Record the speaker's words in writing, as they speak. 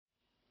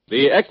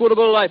The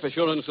Equitable Life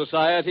Assurance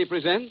Society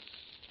presents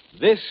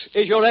This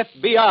Is Your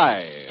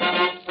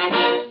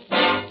FBI.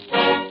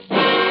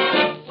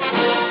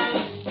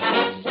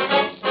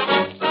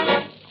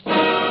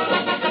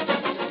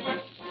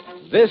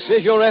 This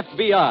is Your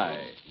FBI,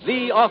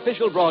 the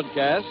official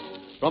broadcast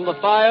from the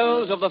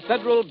files of the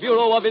Federal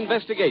Bureau of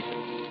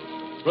Investigation.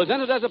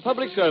 Presented as a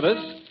public service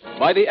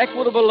by the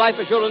Equitable Life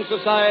Assurance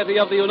Society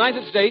of the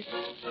United States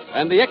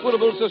and the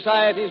Equitable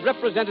Society's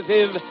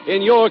representative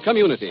in your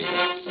community.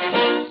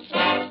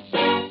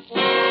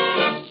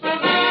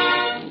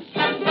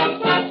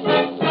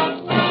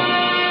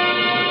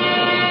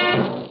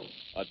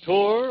 A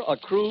tour, a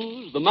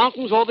cruise, the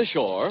mountains or the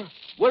shore,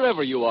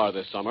 wherever you are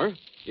this summer,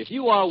 if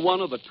you are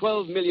one of the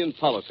 12 million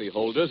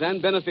policyholders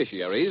and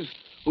beneficiaries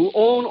who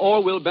own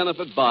or will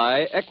benefit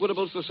by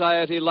Equitable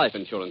Society life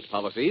insurance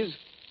policies,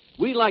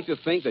 we like to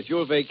think that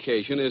your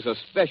vacation is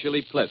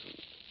especially pleasant.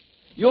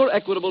 Your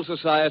Equitable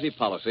Society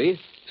policy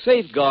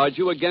safeguards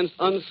you against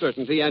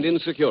uncertainty and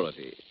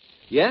insecurity.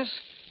 Yes,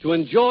 to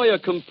enjoy a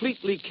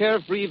completely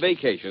carefree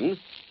vacation,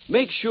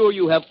 make sure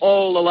you have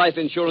all the life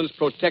insurance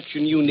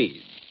protection you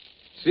need.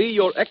 See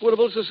your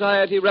Equitable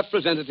Society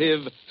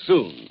representative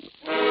soon.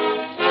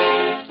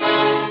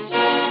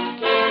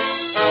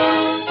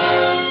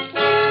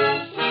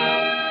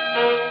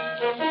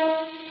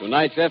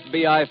 Tonight's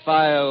FBI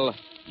file,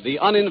 The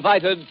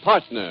Uninvited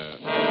Partner.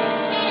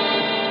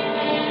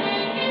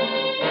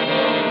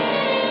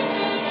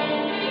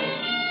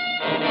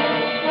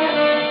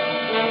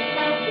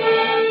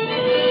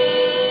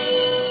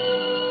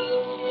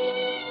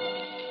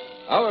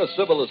 Our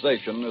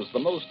civilization is the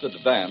most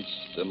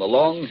advanced in the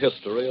long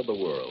history of the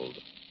world.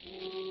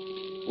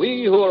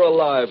 We who are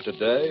alive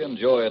today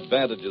enjoy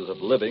advantages of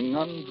living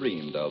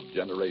undreamed of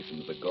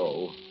generations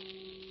ago.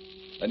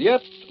 And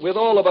yet, with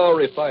all of our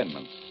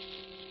refinements,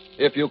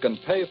 if you can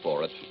pay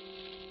for it,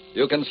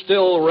 you can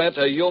still rent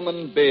a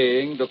human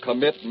being to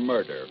commit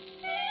murder.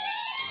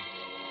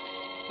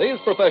 These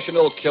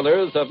professional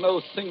killers have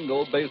no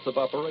single base of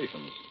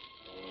operations.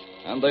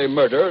 And they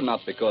murder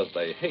not because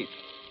they hate,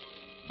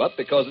 but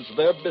because it's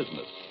their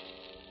business.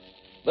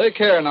 They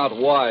care not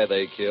why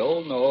they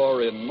kill,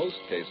 nor, in most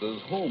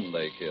cases, whom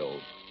they kill,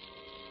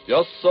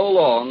 just so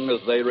long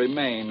as they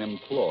remain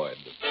employed.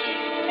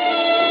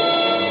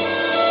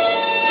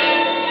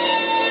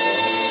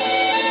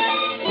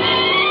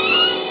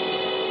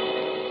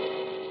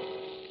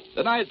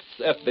 Tonight's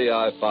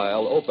FBI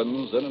file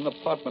opens in an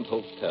apartment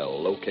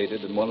hotel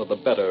located in one of the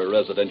better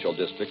residential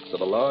districts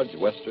of a large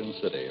western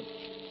city.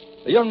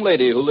 A young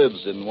lady who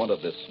lives in one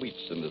of the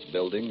suites in this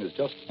building is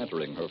just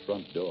entering her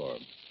front door.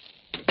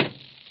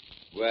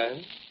 Well,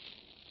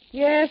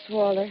 Yes,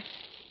 Walter.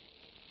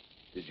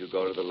 did you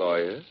go to the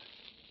lawyers?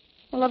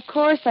 Well, of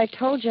course, I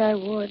told you I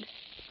would.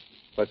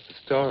 What's the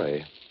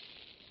story?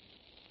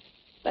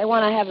 They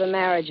want to have the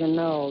marriage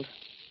annulled.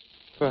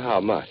 For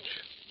how much?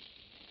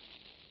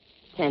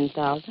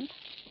 10,000.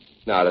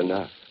 Not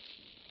enough.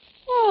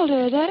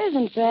 Walter, that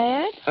isn't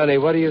bad. Honey,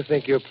 what do you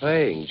think you're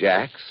playing,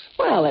 Jacks?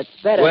 Well, it's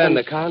better When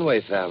than... the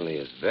Conway family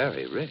is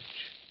very rich.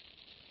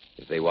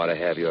 If they want to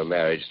have your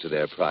marriage to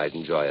their pride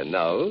and joy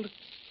annulled,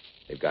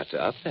 they've got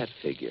to up that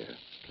figure.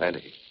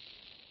 Plenty.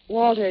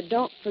 Walter,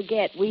 don't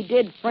forget, we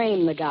did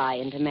frame the guy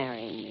into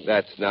marrying me.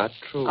 That's not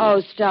true.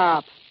 Oh,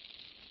 stop.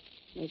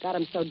 You got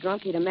him so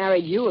drunk he'd have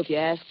married you if you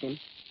asked him.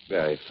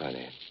 Very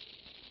funny.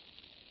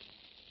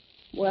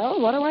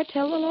 Well, what do I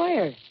tell the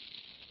lawyer?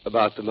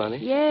 About the money?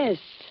 Yes.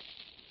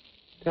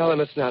 Tell them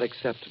it's not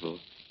acceptable.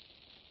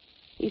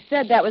 He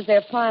said that was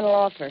their final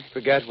offer.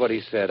 Forget what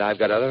he said. I've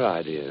got other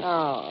ideas.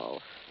 Oh,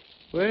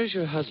 Where's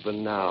your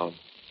husband now?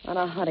 on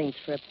a hunting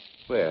trip.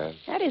 Where?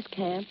 At his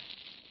camp.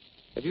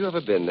 Have you ever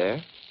been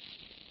there?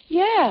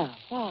 Yeah,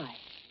 why?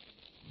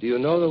 Do you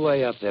know the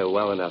way up there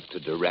well enough to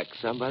direct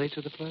somebody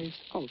to the place?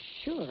 Oh,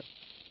 sure.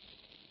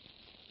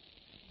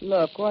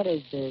 Look, what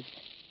is this?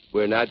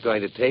 We're not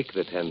going to take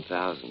the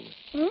 10,000.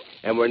 Hmm?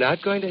 And we're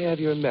not going to have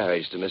your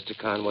marriage to Mr.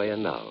 Conway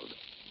annulled.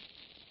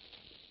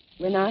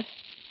 We're not?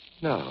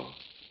 No.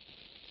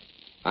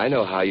 I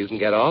know how you can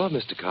get all of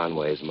Mr.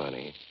 Conway's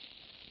money.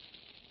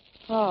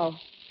 Oh.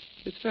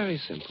 It's very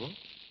simple.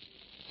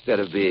 Instead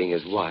of being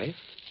his wife,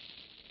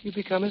 you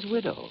become his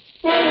widow.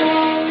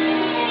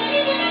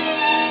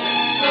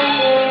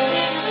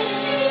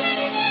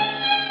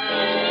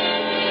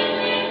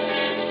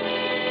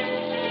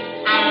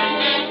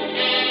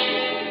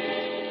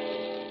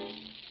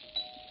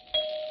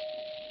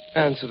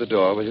 Answer the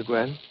door, will you,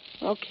 Gwen?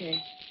 Okay.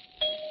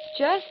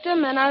 Just a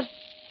minute.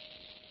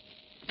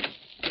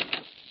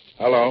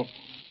 Hello.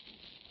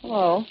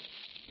 Hello.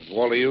 Is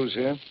Walter Hughes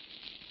here?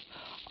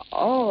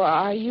 Oh,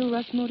 are you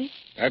Russ Moody?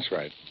 That's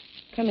right.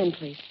 Come in,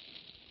 please.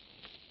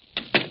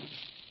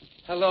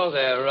 Hello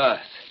there, Russ.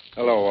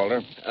 Hello,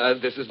 Walter.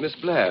 This is Miss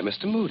Blair,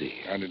 Mr. Moody.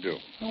 How do you do?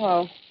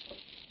 Hello.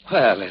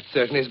 Well, it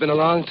certainly has been a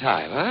long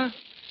time, huh?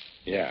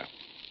 Yeah.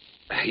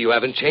 You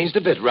haven't changed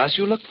a bit, Russ.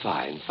 You look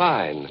fine,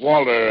 fine.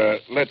 Walter,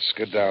 let's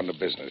get down to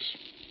business.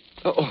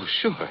 Oh,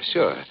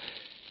 sure.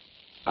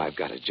 I've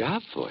got a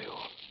job for you.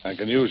 I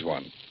can use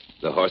one.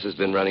 The horse has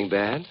been running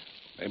bad?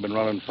 They've been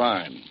running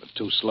fine, but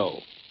too slow.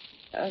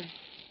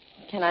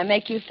 Can I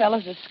make you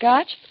fellas a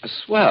scotch? A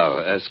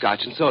swell.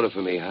 Scotch and soda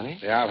for me, honey.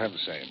 Yeah, I'll have the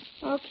same.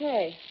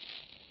 Okay.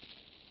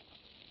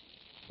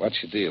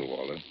 What's your deal,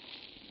 Walter?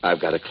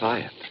 I've got a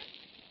client.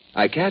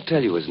 I can't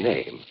tell you his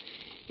name.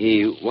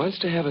 He wants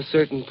to have a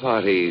certain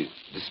party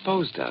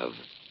disposed of.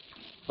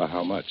 For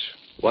how much?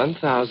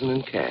 $1,000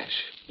 in cash.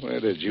 Where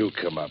did you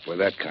come up with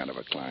that kind of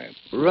a client?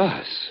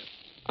 Russ,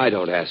 I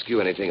don't ask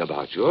you anything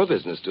about your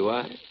business, do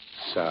I?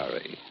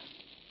 Sorry.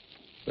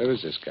 Where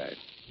is this guy?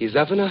 He's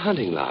up in a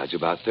hunting lodge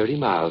about 30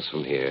 miles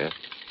from here.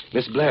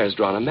 Miss Blair's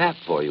drawn a map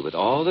for you with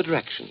all the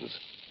directions.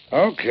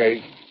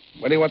 Okay.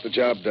 When do you want the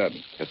job done?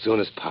 As soon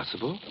as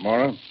possible.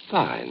 Tomorrow?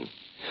 Fine.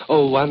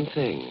 Oh, one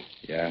thing.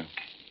 Yeah?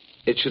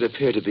 It should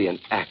appear to be an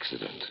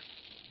accident.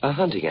 A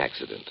hunting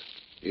accident.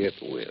 It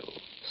will.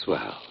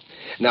 Swell.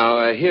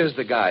 Now, here's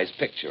the guy's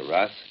picture,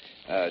 Russ.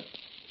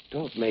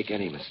 Don't make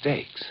any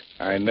mistakes.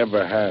 I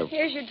never have.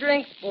 Here's your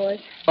drinks, boys.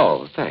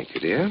 Oh, thank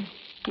you, dear.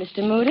 Mr.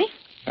 Moody?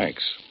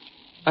 Thanks.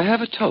 I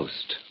have a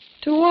toast.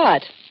 To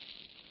what?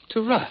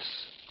 To Russ.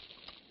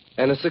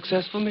 And a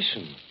successful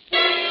mission.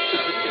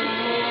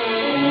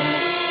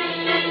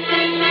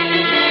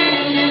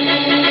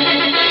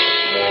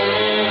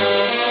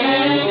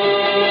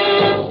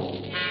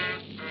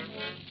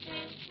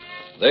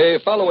 The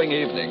following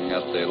evening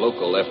at the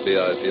local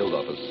FBI field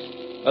office,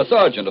 a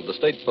sergeant of the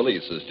state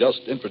police is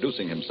just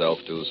introducing himself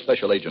to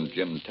Special Agent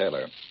Jim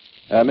Taylor.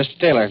 Mr.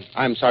 Taylor,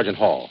 I'm Sergeant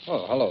Hall.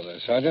 Oh, hello there,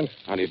 Sergeant.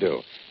 How do you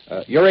do?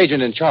 Your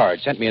agent in charge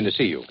sent me in to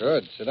see you.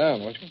 Good. Sit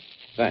down, won't you?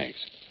 Thanks.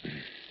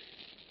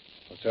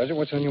 Well, Sergeant,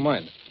 what's on your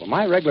mind? Well,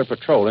 my regular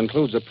patrol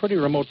includes a pretty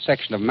remote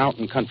section of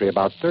mountain country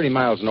about 30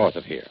 miles north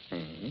of here.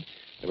 Mm-hmm.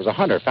 There was a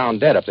hunter found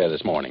dead up there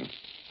this morning.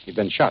 He'd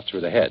been shot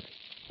through the head.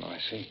 Oh, I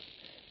see.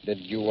 Did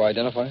you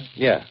identify him?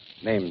 Yeah.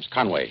 Name's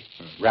Conway.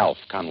 Ralph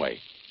Conway.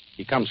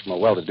 He comes from a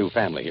well-to-do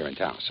family here in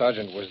town.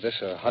 Sergeant, was this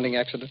a hunting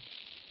accident?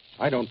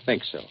 I don't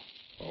think so.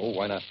 Oh,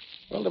 why not?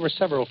 Well, there were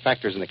several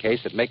factors in the case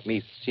that make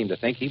me seem to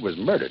think he was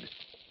murdered.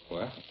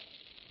 Well,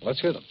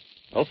 let's hear them.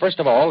 Well, first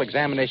of all,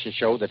 examination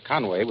showed that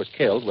Conway was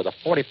killed with a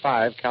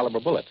 .45 caliber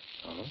bullet.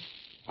 Uh-huh.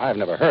 I've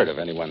never heard of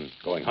anyone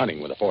going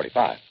hunting with a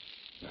 .45.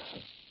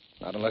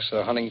 Not unless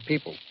they're hunting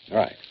people.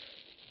 Right.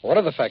 What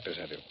other factors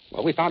have you?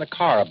 Well, we found a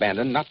car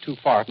abandoned not too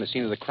far from the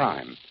scene of the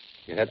crime.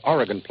 It had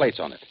Oregon plates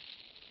on it.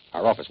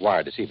 Our office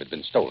wired to see if it had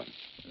been stolen.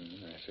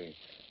 I see.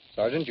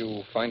 Sergeant,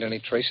 you find any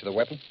trace of the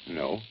weapon?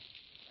 No.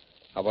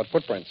 How about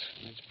footprints?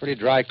 It's pretty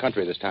dry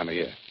country this time of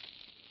year.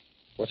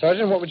 Well,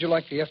 Sergeant, what would you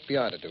like the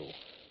FBI to do?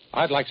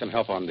 I'd like some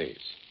help on these.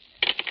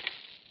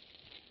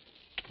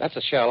 That's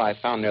a shell I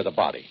found near the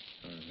body.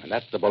 And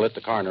that's the bullet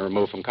the coroner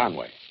removed from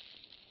Conway.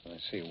 I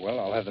see. Well,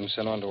 I'll have them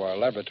sent on to our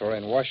laboratory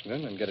in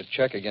Washington and get a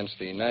check against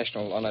the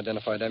National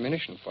Unidentified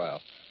Ammunition File.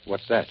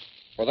 What's that?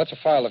 Well, that's a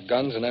file of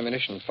guns and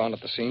ammunition found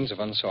at the scenes of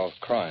unsolved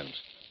crimes.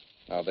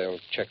 Now, they'll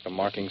check the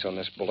markings on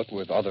this bullet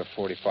with other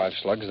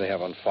 .45 slugs they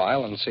have on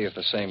file and see if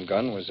the same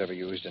gun was ever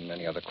used in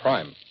any other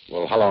crime.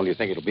 Well, how long do you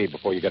think it'll be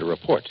before you get a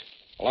report?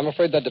 Well, I'm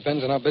afraid that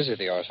depends on how busy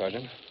they are,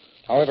 Sergeant.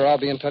 However, I'll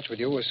be in touch with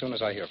you as soon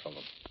as I hear from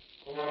them.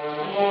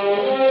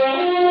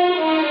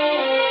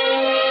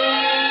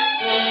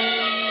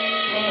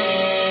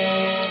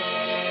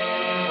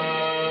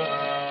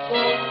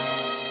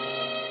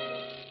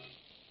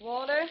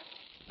 Walter?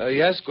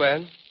 Yes,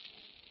 Gwen?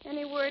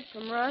 Any word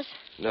from Russ?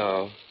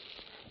 No,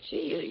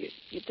 Gee,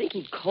 you'd think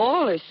he'd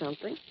call or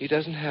something. he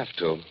doesn't have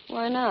to.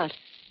 Why not?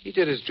 He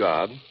did his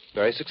job.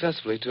 Very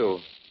successfully, too.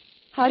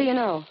 How do you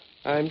know?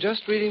 I'm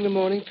just reading the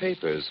morning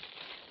papers.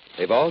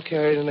 They've all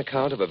carried an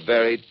account of a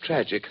very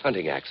tragic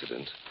hunting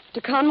accident.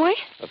 To Conway?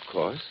 Of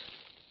course.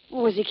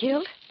 Was he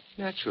killed?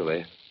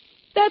 Naturally.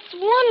 That's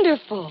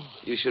wonderful.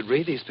 You should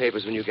read these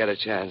papers when you get a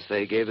chance.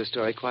 They gave the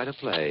story quite a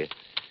play.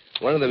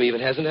 One of them even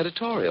has an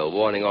editorial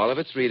warning all of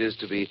its readers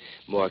to be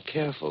more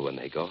careful when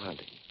they go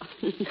hunting.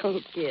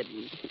 No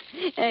kidding.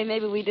 Hey,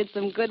 maybe we did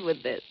some good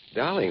with this.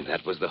 Darling,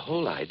 that was the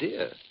whole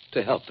idea,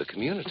 to help the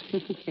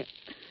community.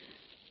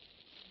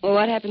 Well,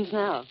 what happens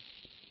now?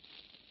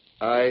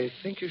 I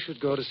think you should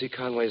go to see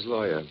Conway's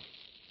lawyer.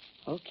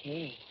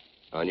 Okay.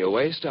 On your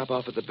way, stop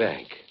off at the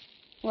bank.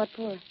 What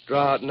for?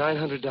 Draw out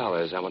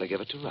 $900. I want to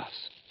give it to Russ.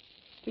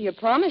 Well, you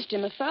promised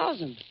him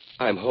 1,000.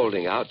 I'm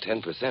holding out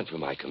 10% for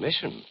my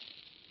commission.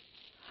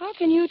 How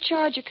can you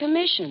charge a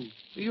commission?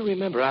 You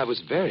remember I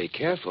was very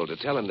careful to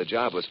tell him the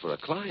job was for a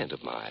client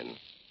of mine.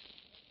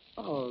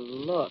 Oh,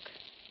 look.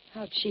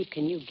 How cheap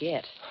can you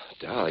get?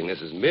 Darling,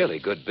 this is merely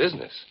good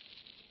business.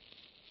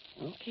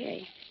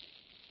 Okay.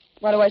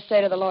 What do I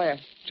say to the lawyer?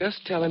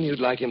 Just tell him you'd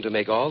like him to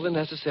make all the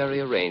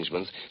necessary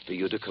arrangements for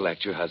you to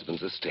collect your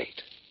husband's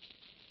estate.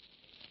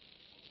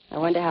 I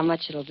wonder how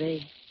much it'll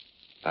be.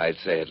 I'd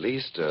say at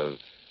least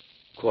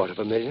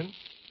 $250,000.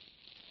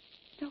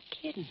 No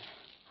kidding.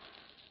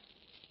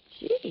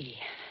 Gee.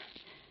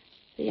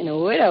 Being a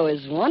widow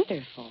is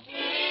wonderful.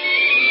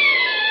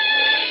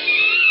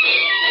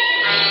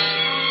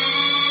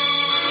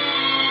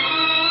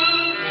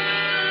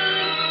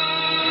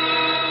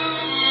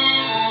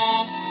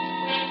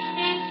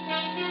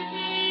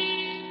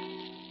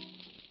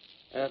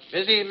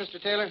 Busy,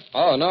 Mr. Taylor?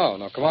 Oh, no.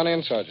 No, come on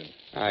in, Sergeant.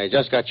 I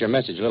just got your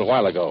message a little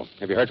while ago.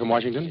 Have you heard from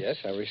Washington? Yes,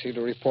 I received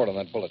a report on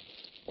that bullet.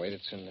 Wait,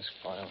 it's in this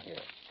file here.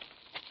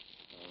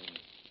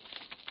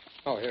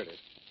 Here it is.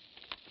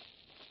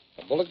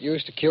 The bullet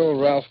used to kill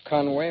Ralph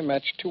Conway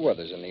matched two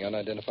others in the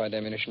unidentified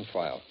ammunition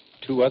file.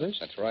 Two others?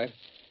 That's right.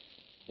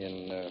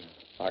 In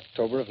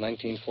October of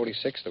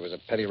 1946, there was a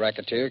petty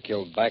racketeer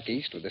killed back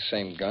east with the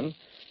same gun.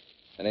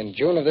 And in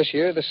June of this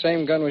year, the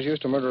same gun was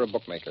used to murder a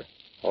bookmaker.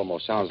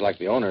 Almost sounds like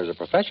the owner is a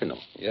professional.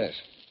 Yes.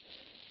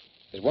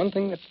 There's one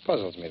thing that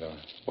puzzles me, though.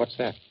 What's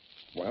that?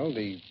 Well,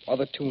 the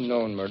other two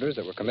known murders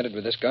that were committed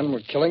with this gun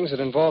were killings that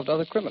involved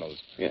other criminals.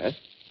 Yes?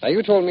 Now,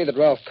 you told me that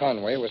Ralph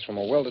Conway was from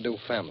a well-to-do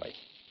family.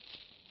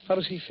 How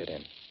does he fit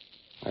in?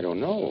 I don't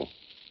know.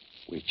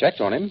 We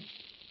checked on him,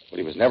 but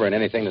he was never in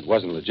anything that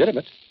wasn't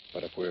legitimate.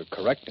 But if we're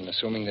correct in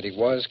assuming that he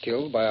was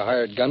killed by a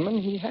hired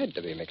gunman, he had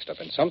to be mixed up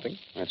in something.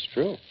 That's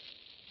true.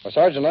 Well,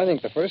 Sergeant, I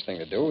think the first thing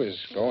to do is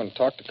go and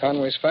talk to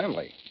Conway's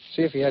family.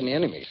 See if he had any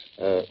enemies.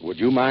 Would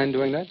you mind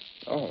doing that?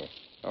 Oh,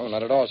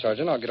 not at all,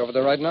 Sergeant. I'll get over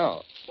there right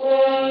now.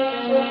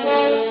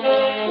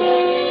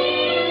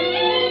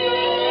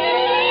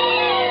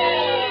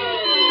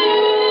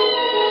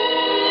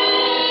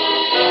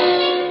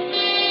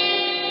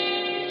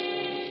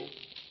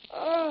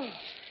 Oh,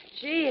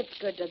 gee, it's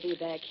good to be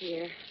back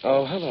here.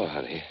 Oh, hello,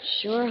 honey.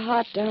 Sure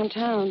hot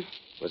downtown.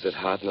 Was it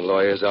hot in the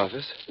lawyer's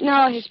office?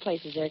 No, his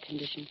place is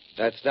air-conditioned.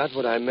 That's not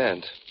what I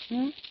meant.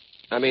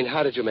 I mean,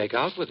 how did you make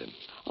out with him?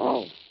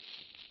 Oh.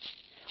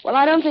 Well,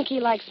 I don't think he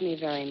likes me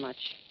very much.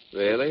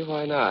 Really?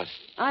 Why not?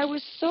 I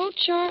was so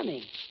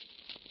charming.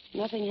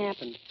 Nothing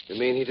happened. You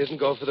mean he didn't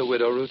go for the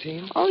widow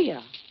routine? Oh,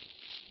 yeah.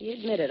 He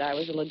admitted I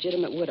was a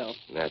legitimate widow.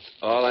 That's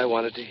all I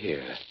wanted to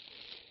hear.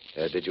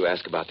 Did you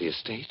ask about the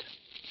estate?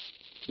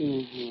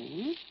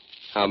 Mm-hmm.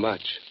 How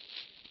much?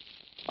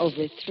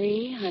 Over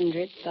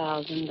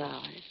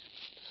 $300,000.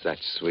 Such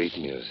sweet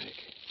music.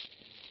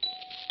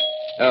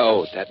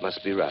 Oh, that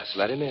must be Russ.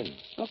 Let him in.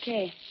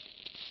 Okay.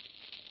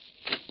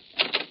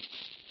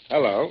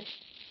 Hello.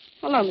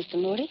 Hello, Mr.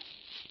 Moody.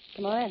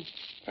 Come on in.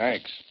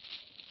 Thanks.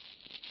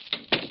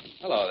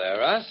 Hello there,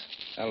 Russ.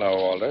 Hello,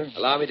 Alder.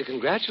 Allow me to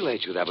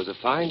congratulate you. That was a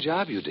fine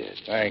job you did.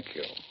 Thank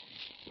you.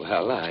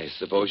 Well, I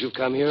suppose you've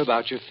come here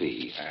about your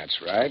fee. That's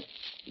right.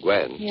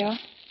 Gwen, Yeah?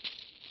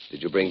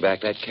 did you bring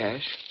back that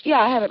cash? Yeah,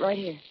 I have it right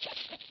here.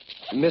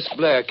 Miss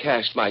Blair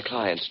cashed my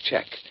client's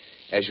check.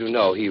 As you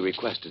know, he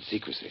requested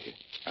secrecy.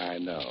 I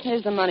know.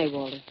 Here's the money,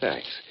 Walter.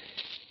 Thanks.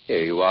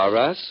 Here you are,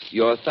 Russ.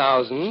 Your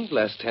 1,000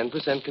 less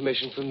 10%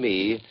 commission from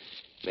me,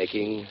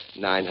 making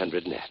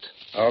 900 net.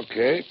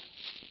 Okay.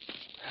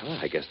 Well,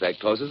 I guess that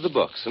closes the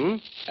books,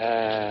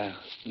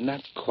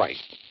 Not quite.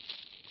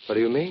 What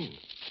do you mean?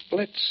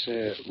 Let's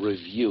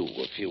review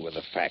a few of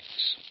the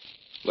facts.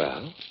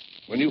 Well,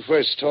 When you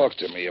first talked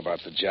to me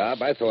about the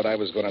job, I thought I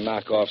was going to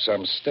knock off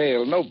some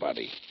stale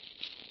nobody.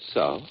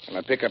 so? And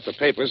I pick up the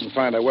papers and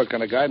find I work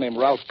on a guy named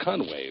Ralph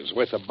Conway who's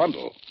worth a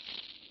bundle.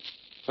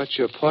 What's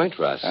your point,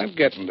 Russ? I'm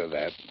getting to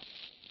that.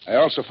 I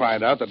also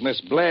find out that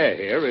Miss Blair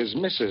here is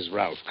Mrs.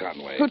 Ralph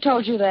Conway. Who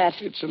told you that?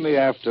 It's in the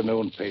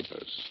afternoon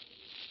papers.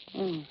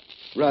 Oh.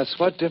 Russ,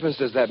 what difference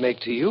does that make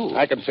to you?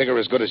 I can figure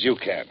as good as you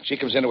can. She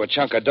comes into a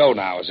chunk of dough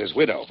now as his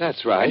widow.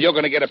 That's right. And you're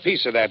going to get a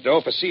piece of that dough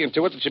for seeing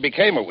to it that she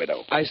became a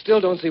widow. I still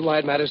don't see why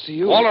it matters to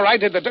you. All I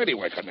did the dirty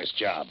work on this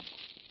job.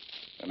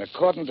 And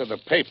according to the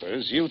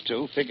papers, you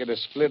two figured to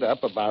split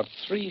up about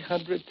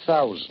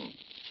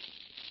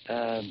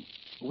 $300,000.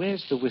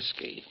 Where's the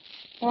whiskey?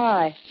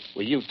 Why?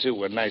 Well, you two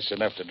were nice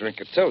enough to drink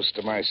a toast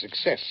to my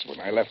success when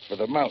I left for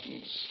the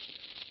mountains.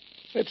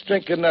 Let's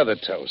drink another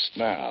toast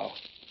now.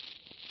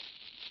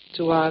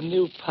 To our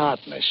new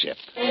partnership.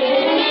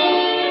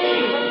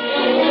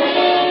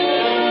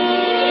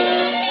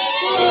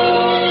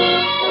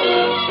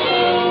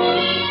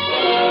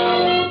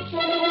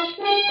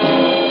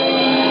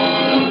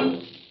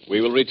 We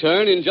will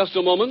return in just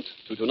a moment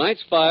to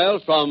tonight's file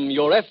from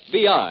your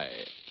FBI.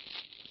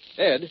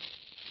 Ed,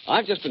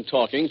 I've just been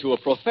talking to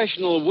a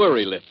professional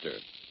worry lifter.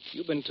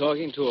 You've been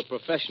talking to a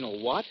professional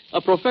what?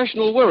 A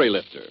professional worry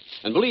lifter.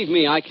 And believe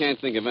me, I can't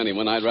think of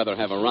anyone I'd rather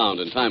have around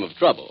in time of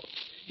trouble.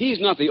 He's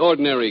not the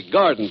ordinary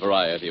garden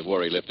variety of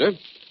worry lifter,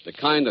 the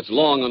kind that's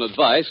long on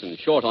advice and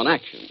short on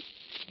action.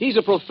 He's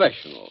a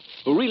professional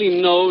who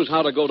really knows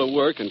how to go to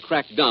work and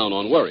crack down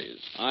on worries.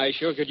 I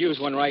sure could use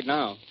one right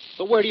now.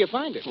 But where do you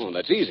find it? Oh,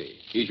 that's easy.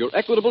 He's your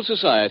Equitable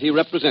Society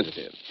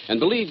representative. And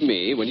believe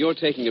me, when you're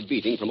taking a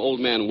beating from old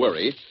man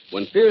worry,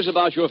 when fears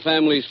about your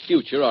family's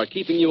future are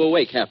keeping you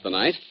awake half the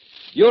night,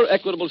 your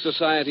Equitable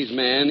Society's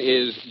man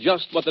is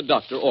just what the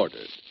doctor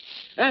ordered.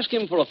 Ask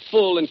him for a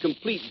full and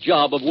complete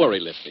job of worry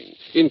lifting,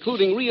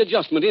 including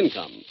readjustment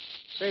income.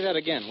 Say that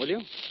again, will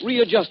you?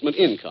 Readjustment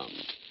income.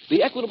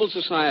 The Equitable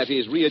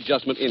Society's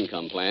readjustment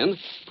income plan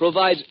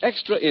provides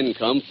extra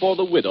income for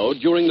the widow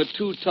during the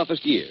 2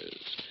 toughest years.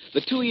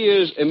 The 2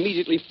 years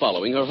immediately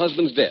following her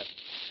husband's death.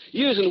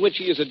 Years in which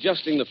he is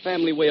adjusting the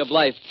family way of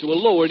life to a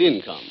lowered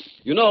income.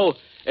 You know,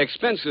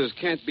 expenses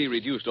can't be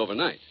reduced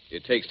overnight.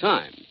 It takes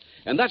time.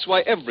 And that's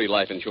why every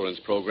life insurance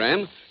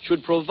program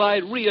should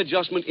provide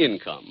readjustment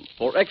income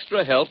for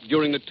extra help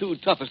during the 2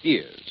 toughest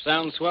years.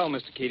 Sounds swell,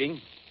 Mr.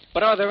 Keating.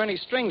 But are there any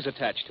strings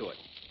attached to it?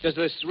 Does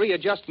this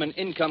readjustment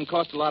income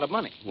cost a lot of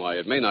money? Why,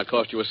 it may not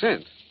cost you a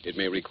cent. It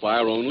may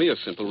require only a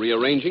simple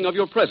rearranging of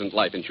your present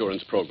life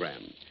insurance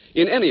program.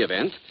 In any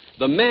event,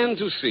 the man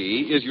to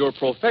see is your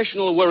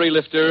professional worry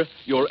lifter,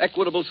 your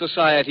Equitable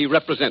Society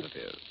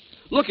representative.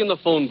 Look in the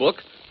phone book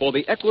for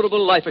the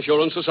Equitable Life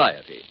Assurance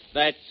Society.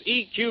 That's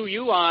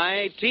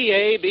EQUITABLE.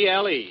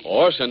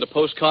 Or send a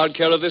postcard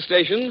care of this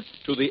station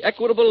to the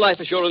Equitable Life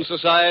Assurance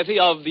Society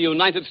of the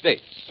United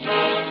States.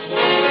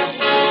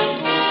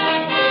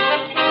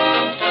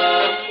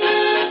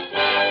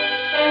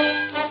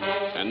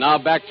 And now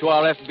back to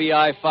our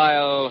FBI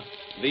file,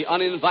 The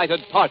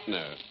Uninvited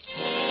Partner.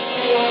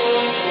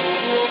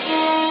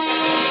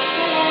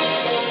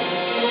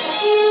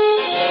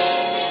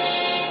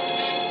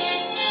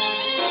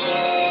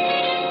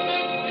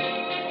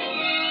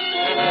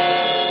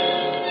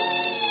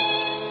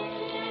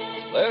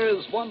 There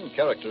is one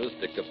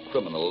characteristic of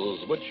criminals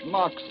which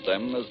marks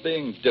them as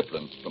being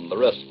different from the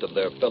rest of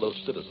their fellow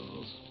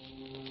citizens.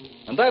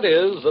 And that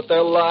is that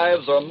their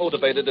lives are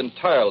motivated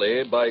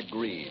entirely by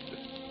greed.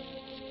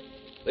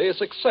 The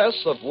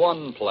success of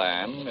one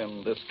plan,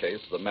 in this case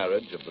the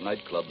marriage of the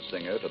nightclub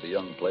singer to the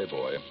young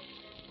playboy,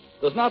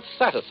 does not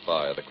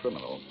satisfy the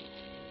criminal.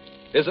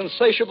 His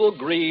insatiable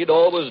greed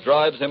always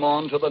drives him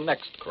on to the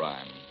next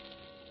crime,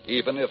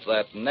 even if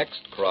that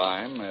next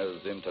crime,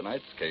 as in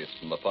tonight's case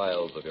from the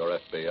files of your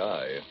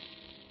FBI,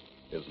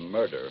 is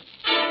murder.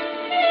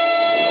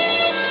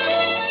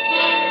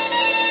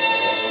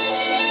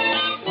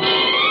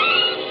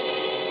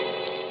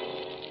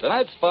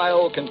 Tonight's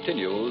file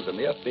continues in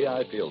the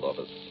FBI field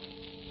office.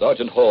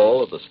 Sergeant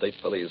Hall of the State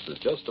Police is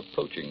just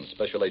approaching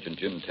Special Agent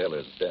Jim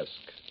Taylor's desk.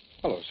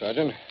 Hello,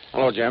 Sergeant.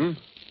 Hello, Jim.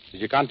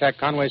 Did you contact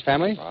Conway's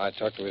family? I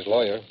talked to his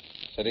lawyer.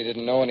 Said he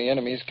didn't know any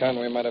enemies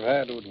Conway might have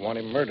had who'd want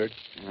him murdered.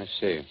 I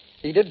see.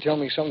 He did tell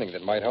me something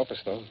that might help us,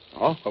 though.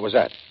 Oh, what was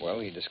that? Well,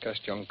 he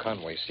discussed young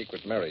Conway's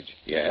secret marriage.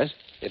 Yes?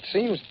 It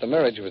seems the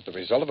marriage was the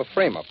result of a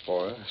frame-up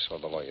for her, so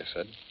the lawyer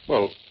said.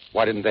 Well,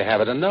 why didn't they have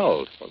it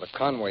annulled? Well, the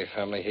Conway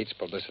family hates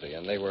publicity,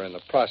 and they were in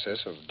the process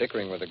of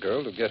dickering with the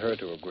girl to get her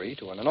to agree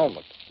to an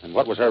annulment. And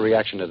what was her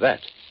reaction to that?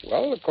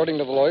 Well, according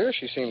to the lawyer,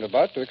 she seemed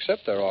about to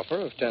accept their offer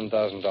of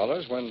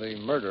 $10,000 when the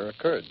murder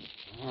occurred.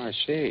 Oh, I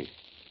see.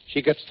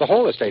 She gets the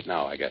whole estate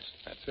now, I guess.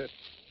 That's it.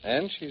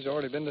 And she's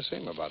already been to see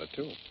him about it,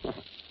 too.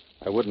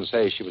 I wouldn't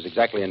say she was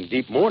exactly in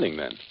deep mourning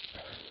then.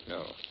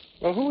 No.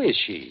 Well, who is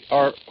she?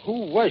 Or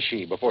who was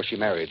she before she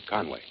married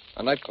Conway?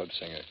 A nightclub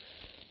singer.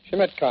 She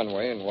met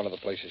Conway in one of the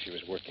places she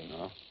was working.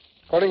 Oh.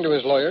 According to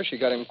his lawyer, she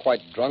got him quite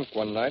drunk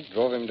one night,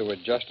 drove him to a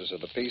justice of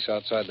the peace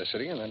outside the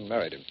city, and then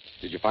married him.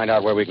 Did you find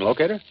out where we can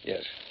locate her?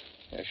 Yes.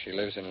 Yes, she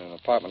lives in an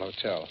apartment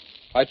hotel.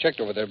 I checked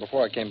over there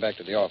before I came back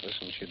to the office,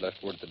 and she'd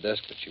left word at the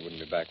desk that she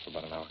wouldn't be back for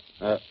about an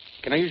hour.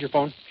 Can I use your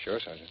phone? Sure,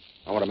 Sergeant.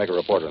 I want to make a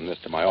report on this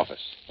to my office.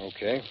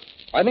 Okay.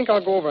 I think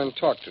I'll go over and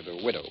talk to the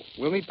widow.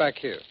 We'll meet back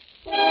here.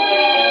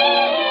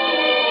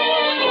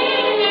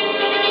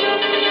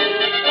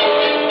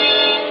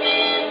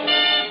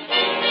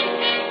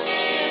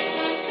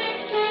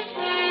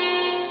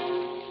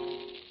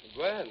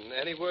 Gwen,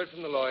 any word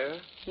from the lawyer?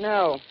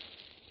 No.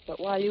 But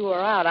while you were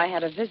out, I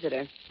had a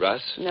visitor.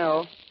 Russ?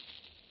 No.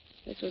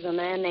 This was a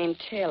man named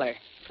Taylor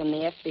from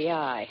the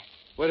FBI.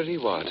 What did he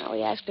want? Well,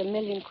 he asked a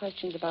million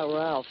questions about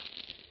Ralph.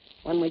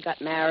 When we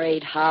got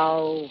married,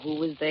 how, who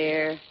was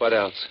there. What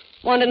else?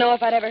 Wanted to know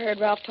if I'd ever heard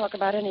Ralph talk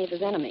about any of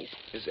his enemies.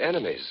 His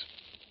enemies?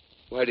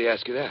 Why'd he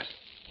ask you that?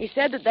 He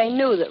said that they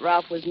knew that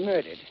Ralph was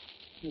murdered,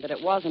 and that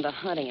it wasn't a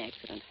hunting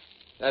accident.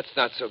 That's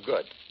not so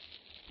good.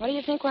 What do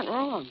you think went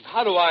wrong?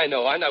 How do I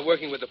know? I'm not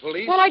working with the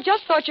police. Well, I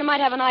just thought you might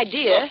have an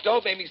idea. Look,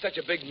 don't make me such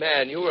a big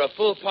man. You were a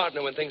full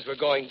partner when things were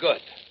going good.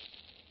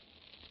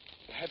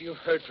 Have you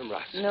heard from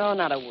Russ? No,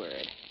 not a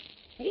word.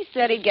 He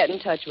said he'd get in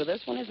touch with us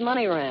when his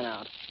money ran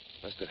out.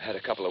 Must have had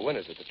a couple of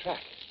winners at the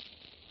track.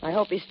 I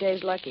hope he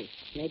stays lucky.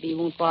 Maybe he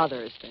won't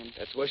bother us then.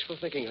 That's wishful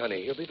thinking,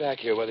 honey. He'll be back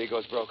here whether he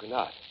goes broke or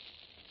not.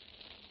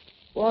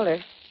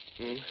 Walter,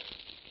 Hmm?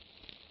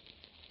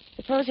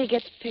 suppose he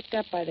gets picked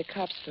up by the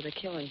cops for the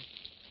killing.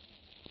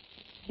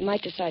 He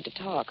might decide to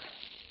talk.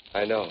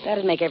 I know.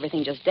 That'd make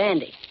everything just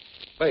dandy.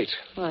 Wait.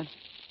 What?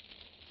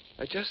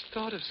 I just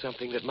thought of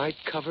something that might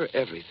cover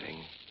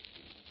everything.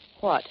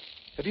 What?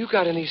 Have you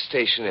got any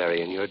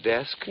stationery in your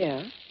desk?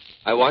 Yeah.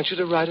 I want you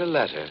to write a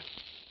letter.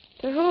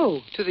 To who?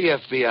 To the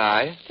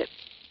FBI. To-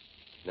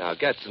 Now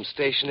get some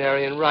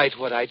stationery and write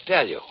what I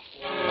tell you.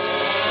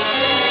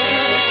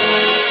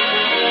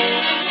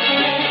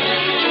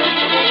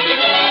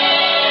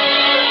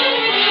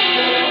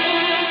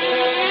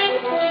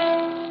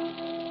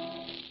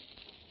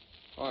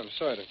 Oh, I'm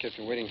sorry to have kept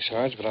you waiting,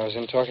 Sarge, but I was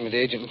in talking to the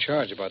agent in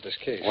charge about this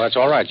case. Well, that's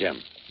all right,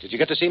 Jim. Did you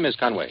get to see Miss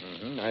Conway?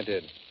 Mm-hmm, I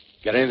did.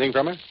 Get anything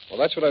from her? Well,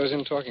 that's what I was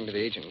in talking to the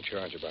agent in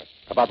charge about.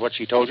 About what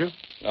she told you?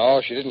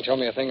 No, she didn't tell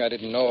me a thing I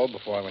didn't know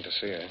before I went to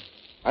see her.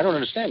 I don't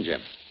understand,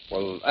 Jim.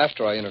 Well,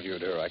 after I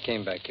interviewed her, I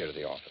came back here to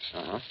the office.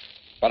 Uh-huh.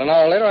 About an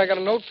hour later, I got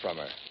a note from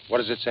her. What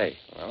does it say?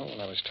 Well,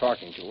 when I was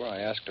talking to her,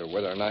 I asked her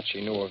whether or not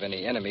she knew of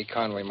any enemy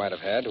Conway might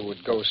have had who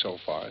would go so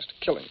far as to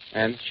kill him.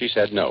 And she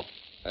said no.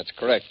 That's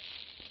correct.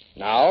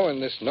 Now, in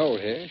this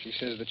note here, she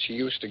says that she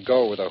used to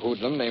go with a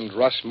hoodlum named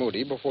Russ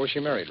Moody before she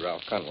married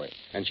Ralph Conway.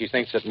 And she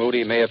thinks that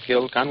Moody may have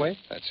killed Conway?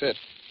 That's it.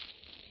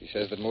 She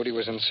says that Moody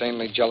was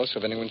insanely jealous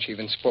of anyone she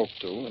even spoke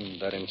to,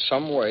 and that in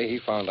some way he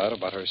found out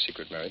about her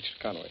secret marriage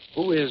to Conway.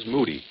 Who is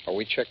Moody? Oh,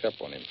 we checked up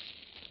on him.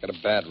 He's got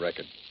a bad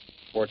record.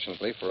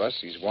 Fortunately for us,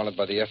 he's wanted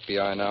by the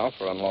FBI now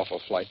for unlawful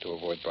flight to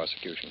avoid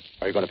prosecution.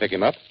 Are you going to pick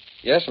him up?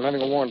 Yes, I'm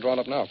having a warrant drawn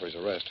up now for his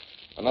arrest.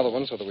 Another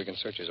one so that we can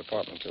search his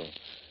apartment, too.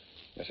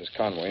 Mrs.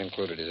 Conway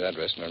included his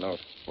address in her note.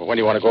 Well, when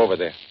do you want to go over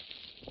there?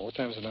 Well, what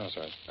time is it now,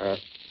 sir?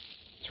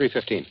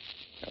 3:15.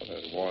 Well,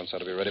 those warrants ought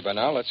to be ready by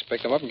now. Let's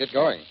pick them up and get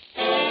going.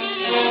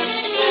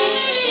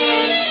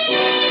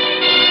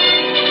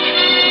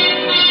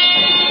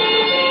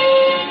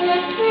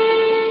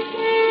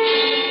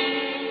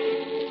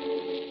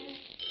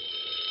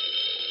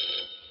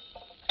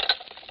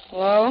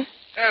 Hello?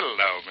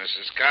 Hello,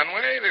 Mrs.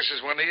 Conway. This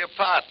is one of your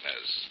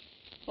partners.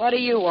 What do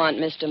you want,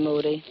 Mr.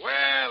 Moody?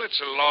 Well, it's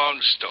a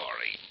long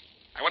story.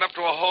 I went up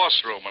to a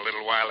horse room a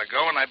little while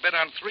ago, and I bet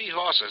on 3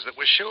 horses that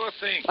were sure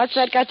things. What's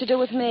that got to do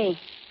with me?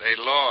 They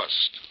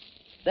lost.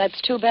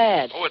 That's too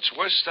bad. Oh, it's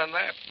worse than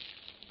that.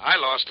 I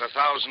lost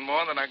 1,000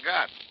 more than I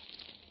got.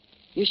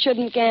 You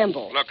shouldn't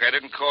gamble. Look, I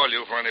didn't call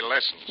you for any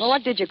lessons. Well,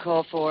 what did you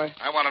call for?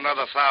 I want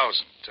another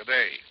 1,000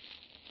 today.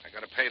 I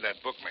got to pay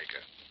that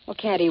bookmaker. Well,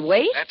 can't he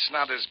wait? That's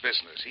not his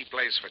business. He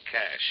plays for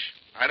cash.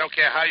 I don't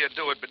care how you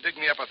do it, but dig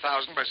me up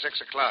 1,000 by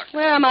 6 o'clock.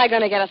 Where am I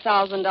going to get $1,000?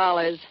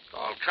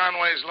 Call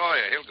Conway's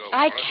lawyer. He'll go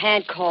I for it.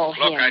 can't call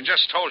him. Look, I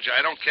just told you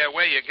I don't care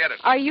where you get it.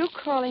 Are you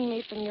calling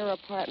me from your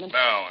apartment?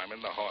 No, I'm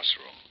in the horse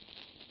room.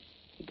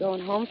 You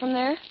going home from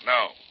there?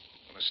 No.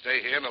 I'm going to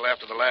stay here until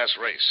after the last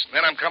race.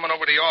 Then I'm coming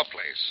over to your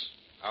place.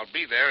 I'll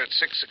be there at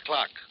 6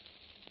 o'clock.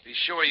 Be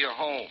sure you're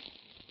home.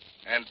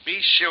 And be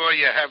sure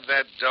you have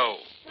that dough.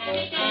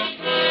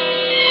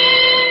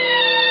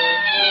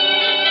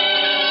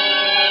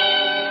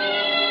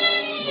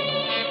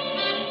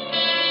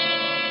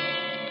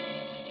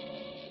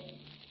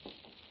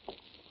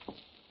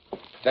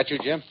 That you,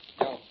 Jim?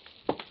 No.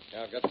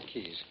 Yeah, I've got the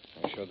keys.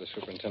 I showed the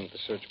superintendent the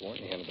search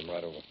warrant, and he handed them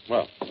right over.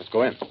 Well, let's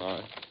go in. All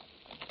right.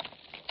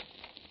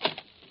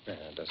 Yeah,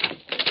 that does it.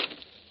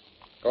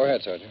 Go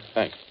ahead, Sergeant.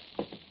 Thanks.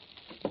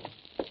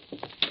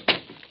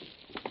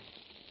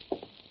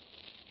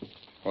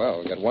 Well,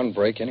 we've got one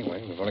break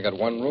anyway. We've only got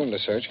one room to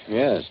search.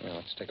 Yes. Now,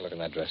 let's take a look in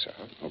that dresser,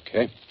 huh?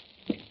 Okay.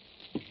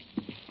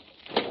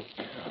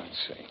 Let's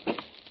see.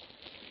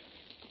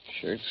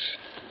 Shirts.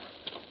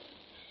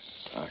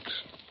 Socks.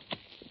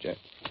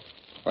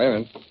 Wait a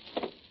minute.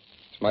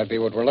 This might be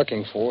what we're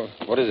looking for.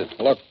 What is it?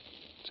 Look,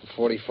 it's a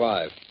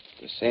 .45.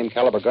 The same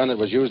caliber gun that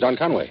was used on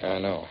Conway. I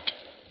know.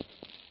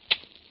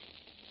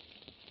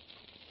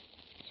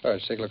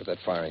 Sarge, take a look at that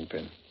firing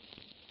pin.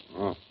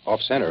 Oh,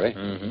 off-center, eh?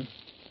 Mm-hmm.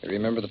 You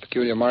remember the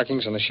peculiar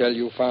markings on the shell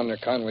you found near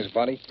Conway's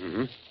body?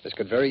 Mm-hmm. This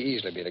could very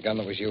easily be the gun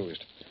that was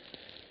used.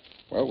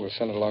 Well, we'll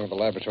send it along to the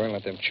laboratory and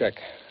let them check.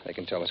 They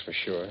can tell us for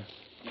sure.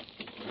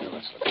 Now,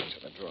 let's look into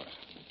the drawers.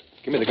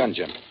 Give me the gun,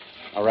 Jim.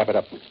 I'll wrap it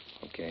up.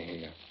 Okay, here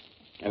you go.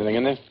 Anything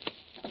in there?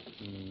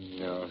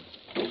 No.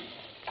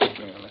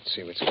 Well, let's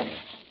see what's in here.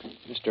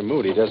 Mr.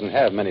 Moody doesn't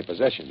have many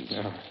possessions.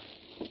 No.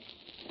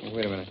 Hey,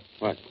 wait a minute.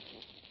 What?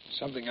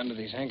 Something under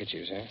these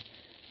handkerchiefs, eh?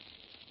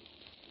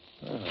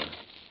 Oh.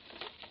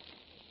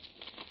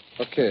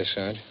 Look here,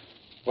 Sarge.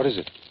 What is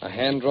it? A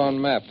hand-drawn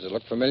map. Does it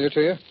look familiar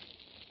to you?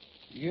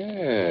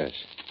 Yes.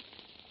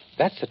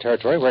 That's the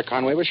territory where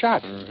Conway was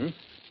shot. Mm-hmm.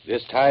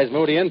 This ties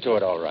Moody into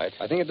it, all right.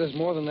 I think it does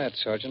more than that,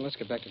 Sergeant. Let's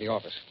get back to the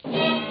office.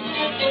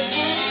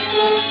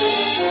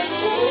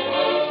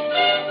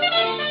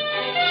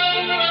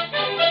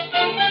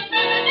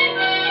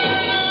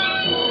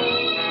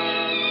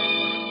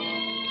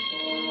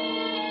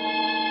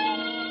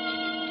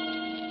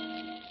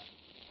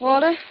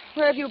 Walter,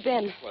 where have you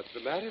been? What's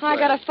the matter? I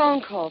got a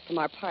phone call from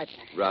our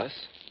partner. Russ?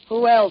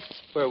 Who else?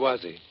 Where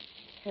was he?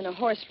 In a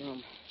horse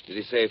room. Did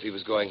he say if he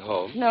was going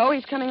home? No,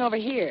 he's coming over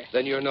here.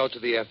 Then your note to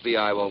the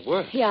FBI won't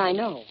work. Yeah, I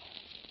know.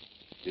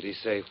 Did he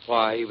say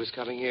why he was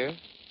coming here?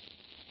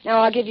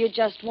 Now, I'll give you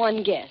just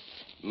one guess.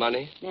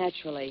 Money?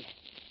 Naturally.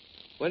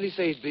 When did he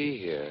say he'd be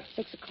here?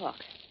 6 o'clock.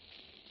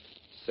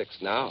 6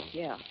 now.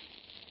 Yeah.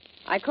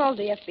 I called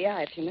the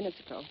FBI a few minutes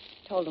ago.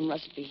 Told them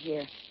Russ would be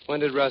here.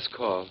 When did Russ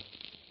call?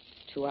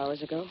 2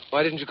 hours ago.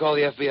 Why didn't you call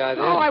the FBI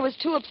then? Oh, I was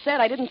too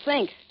upset. I didn't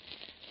think.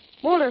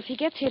 Walter, if he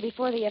gets here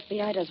before the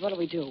FBI does, what do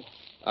we do?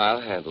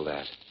 I'll handle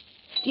that.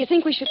 Do you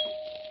think we should...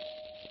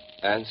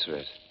 Answer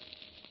it.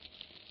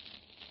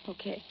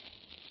 Okay.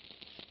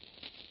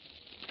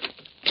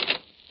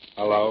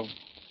 Hello?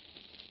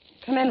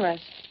 Come in, Russ.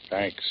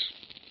 Thanks.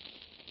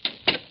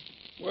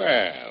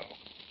 Well,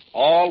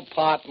 all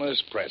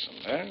partners present,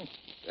 huh?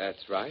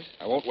 That's right.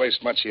 I won't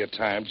waste much of your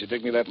time. Did you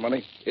dig me that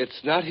money?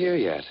 It's not here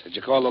yet. Did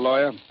you call the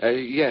lawyer?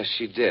 Yes,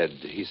 she did.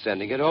 He's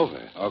sending it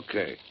over.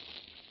 Okay.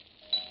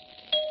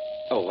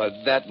 Oh, well,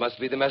 that must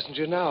be the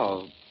messenger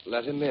now.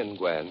 Let him in,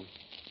 Gwen.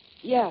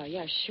 Yeah,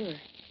 sure.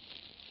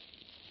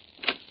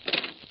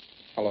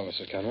 Hello,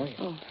 Mrs. Conway.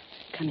 Oh,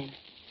 come in.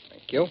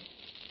 Thank you.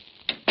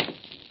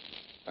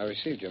 I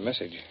received your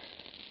message.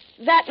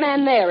 That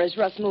man there is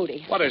Russ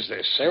Moody. What is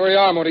this? Stay where you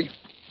are, Moody.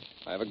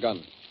 I have a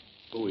gun.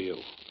 Who are you?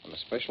 I'm a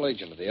special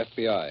agent of the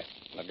FBI.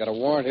 And I've got a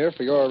warrant here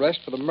for your arrest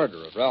for the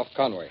murder of Ralph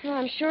Conway. Oh,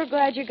 I'm sure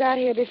glad you got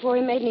here before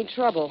he made any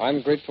trouble.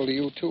 I'm grateful to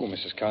you, too,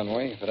 Mrs.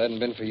 Conway. If it hadn't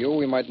been for you,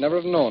 we might never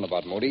have known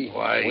about Moody.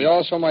 Why? We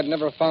also might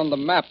never have found the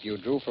map you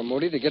drew for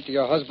Moody to get to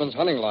your husband's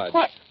hunting lodge.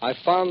 What? I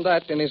found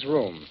that in his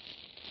room.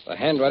 The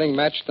handwriting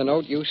matched the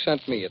note you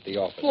sent me at the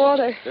office.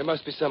 Walter. There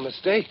must be some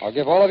mistake. I'll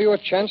give all of you a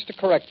chance to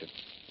correct it.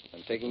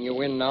 I'm taking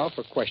you in now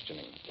for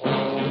questioning.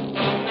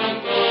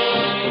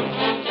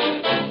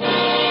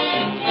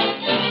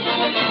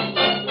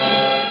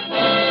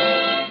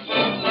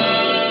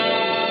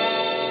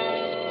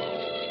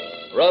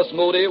 Russ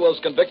Moody was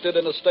convicted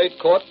in a state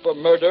court for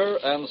murder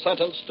and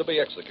sentenced to be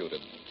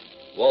executed.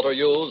 Walter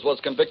Hughes was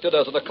convicted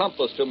as an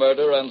accomplice to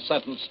murder and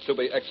sentenced to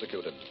be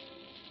executed.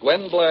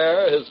 Gwen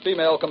Blair, his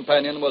female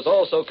companion, was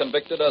also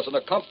convicted as an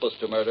accomplice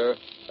to murder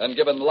and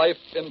given life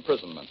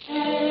imprisonment.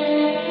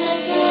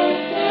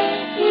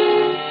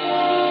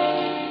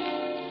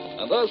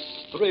 And thus,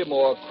 3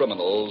 more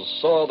criminals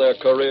saw their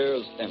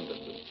careers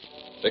ended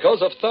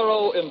because of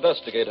thorough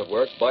investigative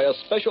work by a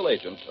special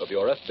agent of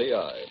your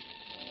FBI.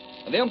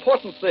 And the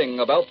important thing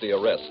about the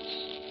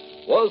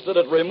arrests was that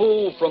it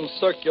removed from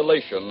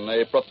circulation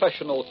a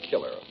professional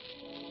killer,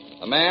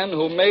 a man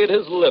who made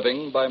his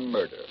living by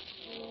murder.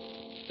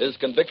 His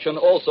conviction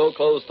also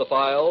closed the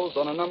files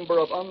on a number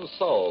of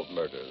unsolved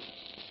murders,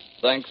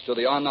 thanks to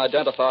the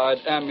unidentified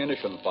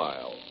ammunition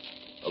file,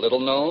 a little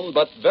known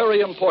but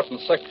very important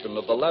section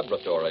of the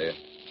laboratory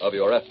of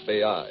your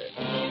FBI.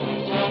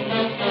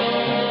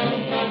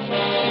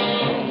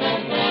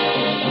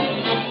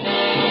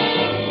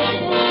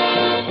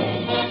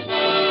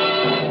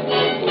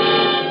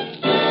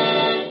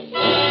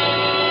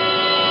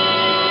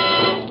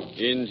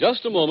 In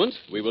just a moment,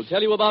 we will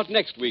tell you about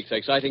next week's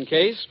exciting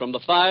case from the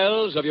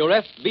files of your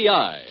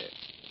FBI.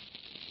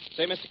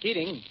 Say, Mr.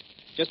 Keating,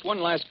 just one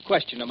last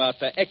question about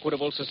the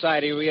Equitable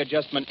Society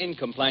Readjustment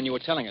Income Plan you were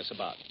telling us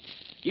about.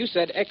 You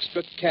said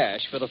extra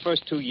cash for the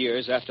first 2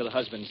 years after the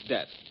husband's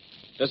death.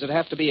 Does it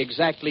have to be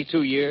exactly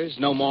 2 years,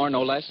 no more,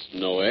 no less?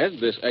 No, Ed,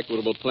 this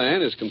Equitable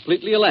plan is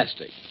completely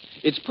elastic.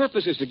 Its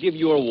purpose is to give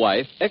your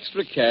wife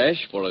extra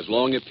cash for as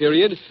long a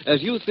period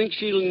as you think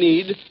she'll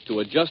need to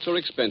adjust her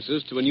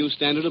expenses to a new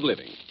standard of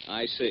living.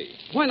 I see.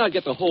 Why not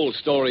get the whole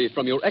story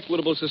from your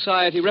Equitable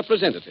Society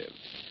representative?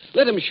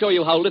 Let him show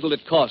you how little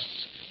it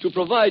costs to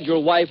provide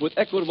your wife with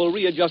equitable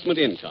readjustment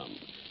income.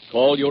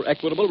 Call your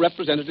Equitable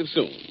representative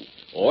soon,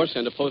 or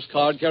send a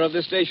postcard care of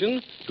this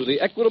station to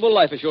the Equitable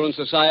Life Assurance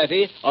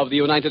Society of the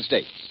United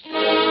States.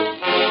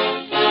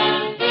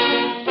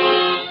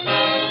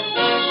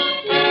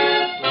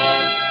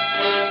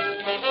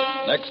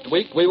 Next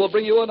week, we will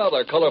bring you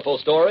another colorful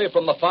story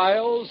from the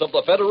files of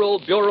the Federal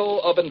Bureau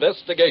of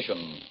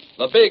Investigation,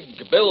 The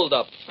Big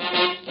Build-Up.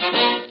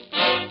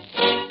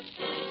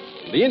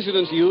 The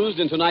incidents used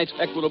in tonight's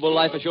Equitable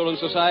Life Assurance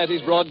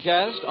Society's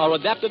broadcast are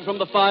adapted from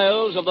the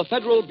files of the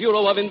Federal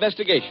Bureau of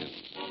Investigation.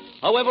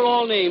 However,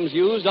 all names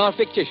used are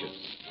fictitious,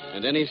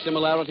 and any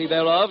similarity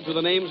thereof to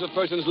the names of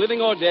persons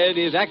living or dead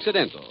is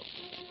accidental.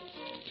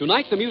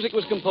 Tonight, the music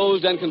was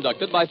composed and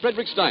conducted by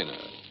Frederick Steiner.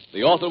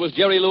 The author was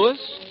Jerry Lewis,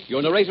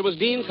 your narrator was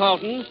Dean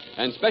Carlton,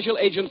 and Special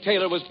Agent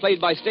Taylor was played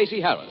by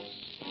Stacey Harris.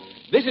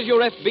 This Is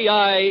Your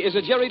FBI is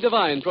a Jerry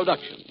Devine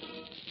production.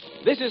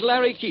 This is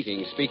Larry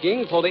Keating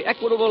speaking for the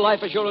Equitable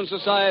Life Assurance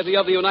Society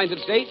of the United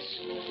States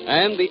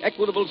and the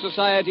Equitable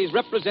Society's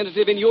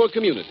representative in your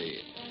community,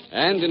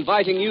 and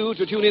inviting you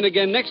to tune in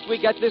again next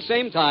week at this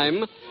same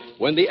time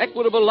when the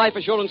Equitable Life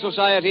Assurance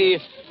Society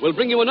will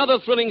bring you another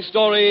thrilling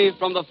story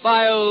from the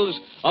files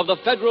of the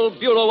Federal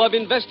Bureau of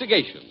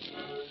Investigation.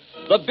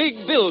 The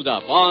Big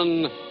Build-Up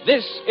on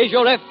This Is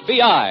Your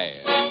FBI.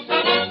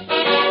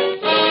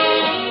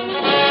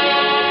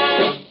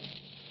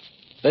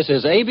 This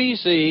is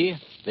ABC,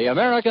 the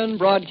American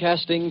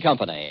Broadcasting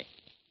Company.